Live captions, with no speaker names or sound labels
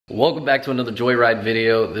Welcome back to another Joyride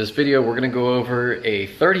video. This video we're going to go over a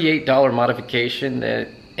 $38 modification that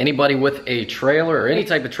anybody with a trailer or any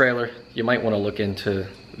type of trailer, you might want to look into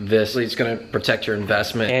this. It's going to protect your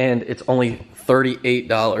investment and it's only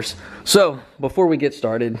 $38. So before we get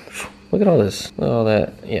started, look at all this, all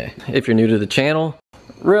that. Yeah, if you're new to the channel,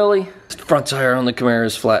 really? Front tire on the Camaro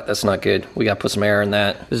is flat. That's not good. We got to put some air in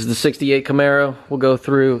that. This is the 68 Camaro. We'll go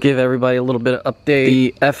through, give everybody a little bit of update.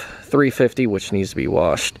 The F350, which needs to be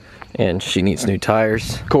washed, and she needs new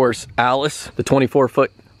tires. Of course, Alice, the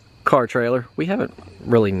 24-foot car trailer. We haven't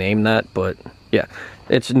really named that, but yeah,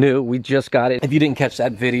 it's new. We just got it. If you didn't catch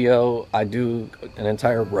that video, I do an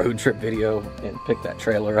entire road trip video and pick that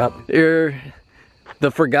trailer up. Here, the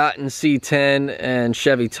forgotten C10, and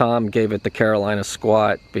Chevy Tom gave it the Carolina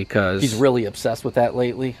squat because he's really obsessed with that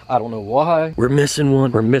lately. I don't know why. We're missing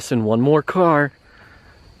one. We're missing one more car.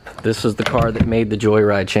 This is the car that made the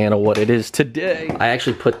Joyride channel what it is today. I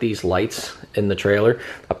actually put these lights in the trailer.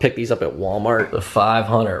 I picked these up at Walmart. The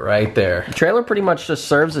 500 right there. The trailer pretty much just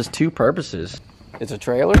serves as two purposes. It's a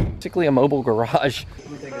trailer, basically a mobile garage.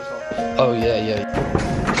 Oh yeah.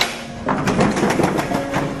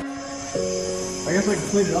 I guess I can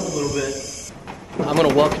clean it up a little bit. I'm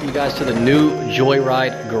gonna welcome you guys to the new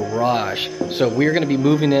Joyride garage. So we're gonna be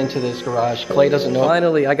moving into this garage. Clay doesn't know.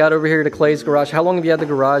 Finally, I got over here to Clay's garage. How long have you had the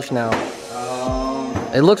garage now?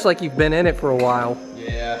 It looks like you've been in it for a while.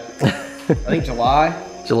 Yeah. I think July.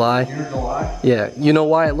 July? June or July. Yeah. You know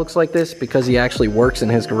why it looks like this? Because he actually works in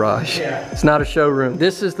his garage. Yeah. It's not a showroom.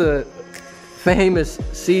 This is the famous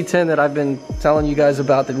C10 that I've been telling you guys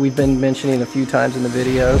about, that we've been mentioning a few times in the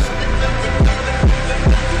videos.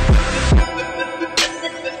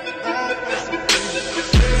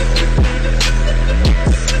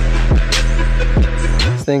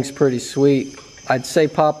 Thing's pretty sweet. I'd say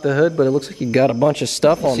pop the hood, but it looks like you got a bunch of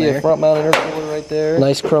stuff on there. See a front mount intercooler right there.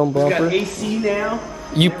 Nice chrome bumper. It's got AC now.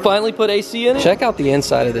 You finally put AC in it? Check out the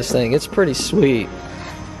inside of this thing. It's pretty sweet.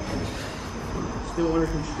 Still under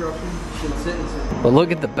construction. Been sitting since. But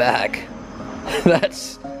look at the back.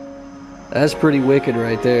 That's pretty wicked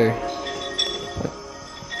right there.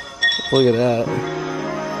 Look at that.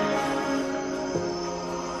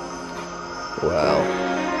 Wow.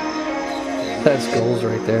 That's goals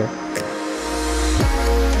right there.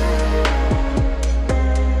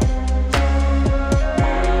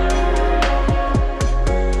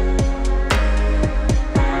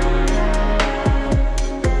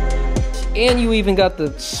 And you even got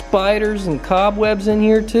the spiders and cobwebs in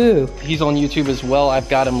here too. He's on YouTube as well. I've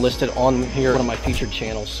got him listed on here, one of my featured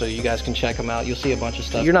channels, so you guys can check him out. You'll see a bunch of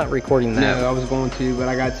stuff. You're not recording that. No, I was going to, but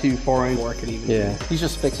I got too far into work it even. Yeah. He's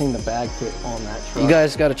just fixing the bag kit on that truck. You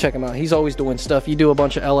guys got to check him out. He's always doing stuff. You do a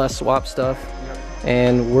bunch of LS swap stuff. Yep.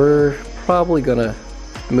 And we're probably gonna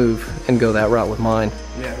move and go that route with mine.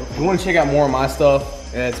 Yeah. If you want to check out more of my stuff,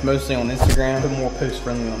 it's mostly on Instagram. Put more post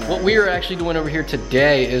friendly on there. What we are actually doing over here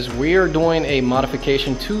today is we are doing a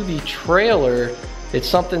modification to the trailer. It's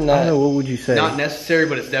something that, I don't know, what would you say? Not necessary,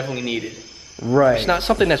 but it's definitely needed. Right. It's not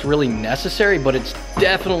something that's really necessary, but it's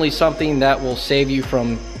definitely something that will save you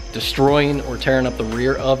from destroying or tearing up the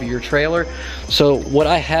rear of your trailer. So what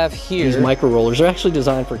I have here, these micro rollers are actually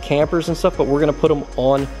designed for campers and stuff, but we're gonna put them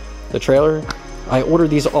on the trailer. I ordered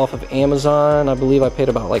these off of Amazon. I believe I paid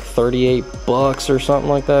about like 38 bucks or something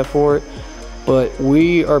like that for it. But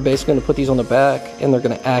we are basically gonna put these on the back and they're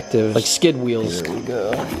gonna active like skid wheels. Here we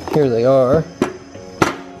go. Here they are.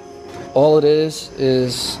 All it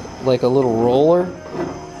is like a little roller.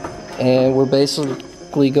 And we're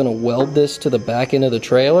basically gonna weld this to the back end of the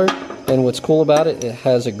trailer. And what's cool about it, it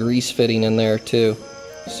has a grease fitting in there too.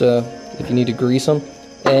 So if you need to grease them.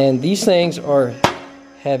 And these things are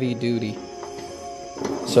heavy duty.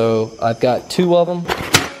 So I've got two of them.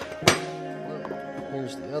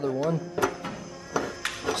 Here's the other one.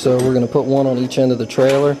 So we're gonna put one on each end of the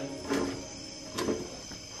trailer.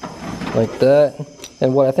 Like that.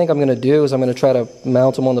 And what I think I'm gonna do is I'm gonna try to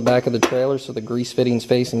mount them on the back of the trailer so the grease fitting's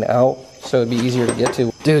facing out, so it'd be easier to get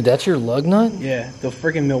to. Dude, that's your lug nut? Yeah, the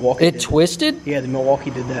freaking Milwaukee. It twisted? Yeah, the Milwaukee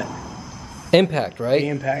did that. Impact, right? The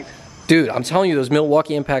impact. Dude, I'm telling you, those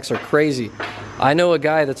Milwaukee impacts are crazy. I know a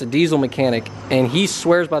guy that's a diesel mechanic, and he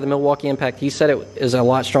swears by the Milwaukee impact. He said it is a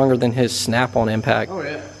lot stronger than his snap-on impact. Oh,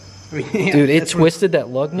 yeah. I mean, yeah, dude, it twisted that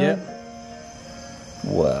lug nut?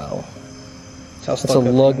 Yeah. Wow. That's a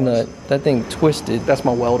lug nut. That thing twisted. That's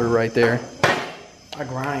my welder right there. I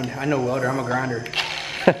grind. I know welder. I'm a grinder.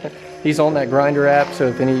 He's on that grinder app, so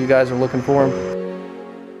if any of you guys are looking for him.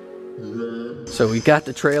 So we got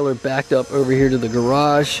the trailer backed up over here to the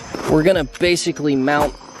garage. We're gonna basically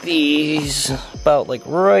mount these about like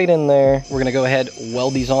right in there. We're gonna go ahead,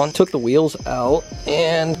 weld these on. Took the wheels out,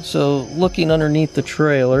 and so looking underneath the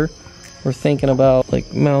trailer, we're thinking about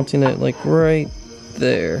like mounting it like right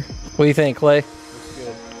there. What do you think, Clay? Looks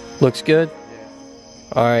good. Looks good? Yeah.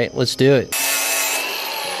 All right, let's do it.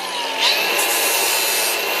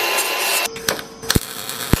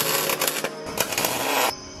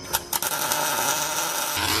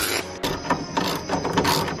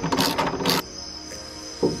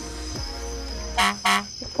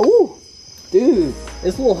 Ooh, dude,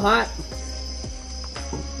 it's a little hot.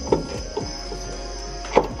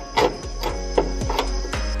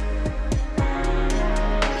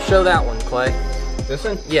 Show that one, Clay. This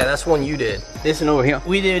one? Yeah, that's one you did. This one over here.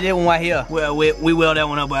 We did that one right here. Well, we weld that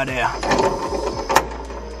one up right there. Yeah,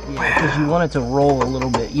 because you want it to roll a little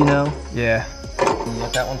bit, you know? Yeah. You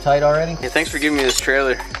got that one tight already? Yeah, thanks for giving me this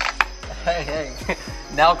trailer. Hey.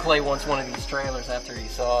 Now Clay wants one of these trailers after he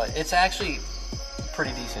saw it. It's actually a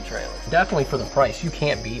pretty decent trailer. Definitely for the price. You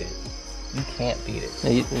can't beat it. You can't beat it.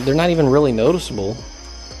 They're not even really noticeable.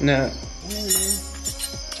 No.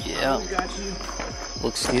 Yeah.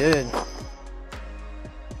 Looks good.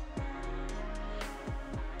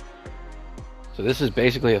 So this is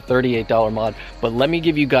basically a $38 mod, but let me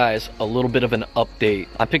give you guys a little bit of an update.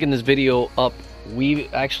 I'm picking this video up. We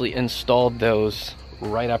actually installed those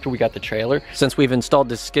right after we got the trailer. Since we've installed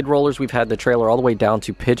the skid rollers, we've had the trailer all the way down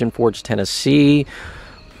to Pigeon Forge, Tennessee,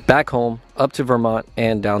 back home, up to Vermont,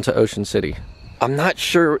 and down to Ocean City. I'm not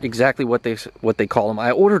sure exactly what they call them.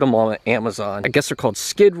 I ordered them on Amazon. I guess they're called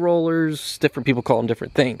skid rollers. Different people call them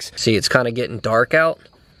different things. See, it's kind of getting dark out.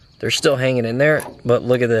 They're still hanging in there, but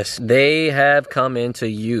look at this. They have come into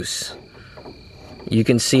use. You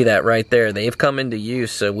can see that right there. They've come into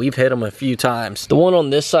use, so we've hit them a few times. The one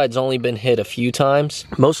on this side's only been hit a few times.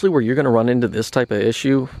 Mostly where you're gonna run into this type of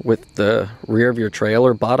issue with the rear of your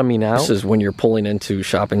trailer bottoming out. This is when you're pulling into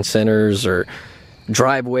shopping centers or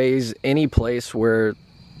driveways, any place where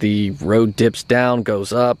the road dips down,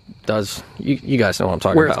 goes up, you guys know what I'm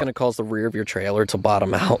talking about. Where it's gonna cause the rear of your trailer to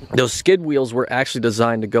bottom out. Those skid wheels were actually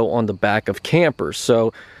designed to go on the back of campers,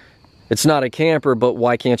 so it's not a camper, but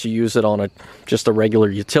why can't you use it on just a regular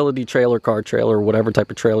utility trailer, car trailer, whatever type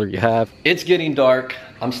of trailer you have? It's getting dark.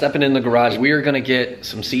 I'm stepping in the garage. We are gonna get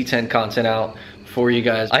some C10 content out for you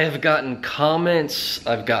guys. I have gotten comments,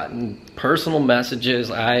 I've gotten personal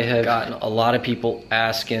messages, I have gotten a lot of people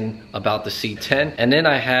asking about the C10, and then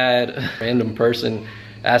I had a random person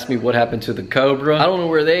ask me what happened to the Cobra. I don't know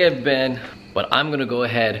where they have been, but I'm gonna go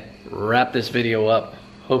ahead, wrap this video up.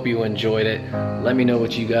 Hope you enjoyed it. Let me know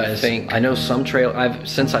what you guys think. I know some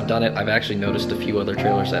since I've done it, I've actually noticed a few other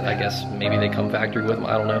trailers that I guess maybe they come factory with them,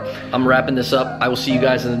 I don't know. I'm wrapping this up. I will see you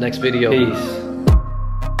guys in the next video. Peace.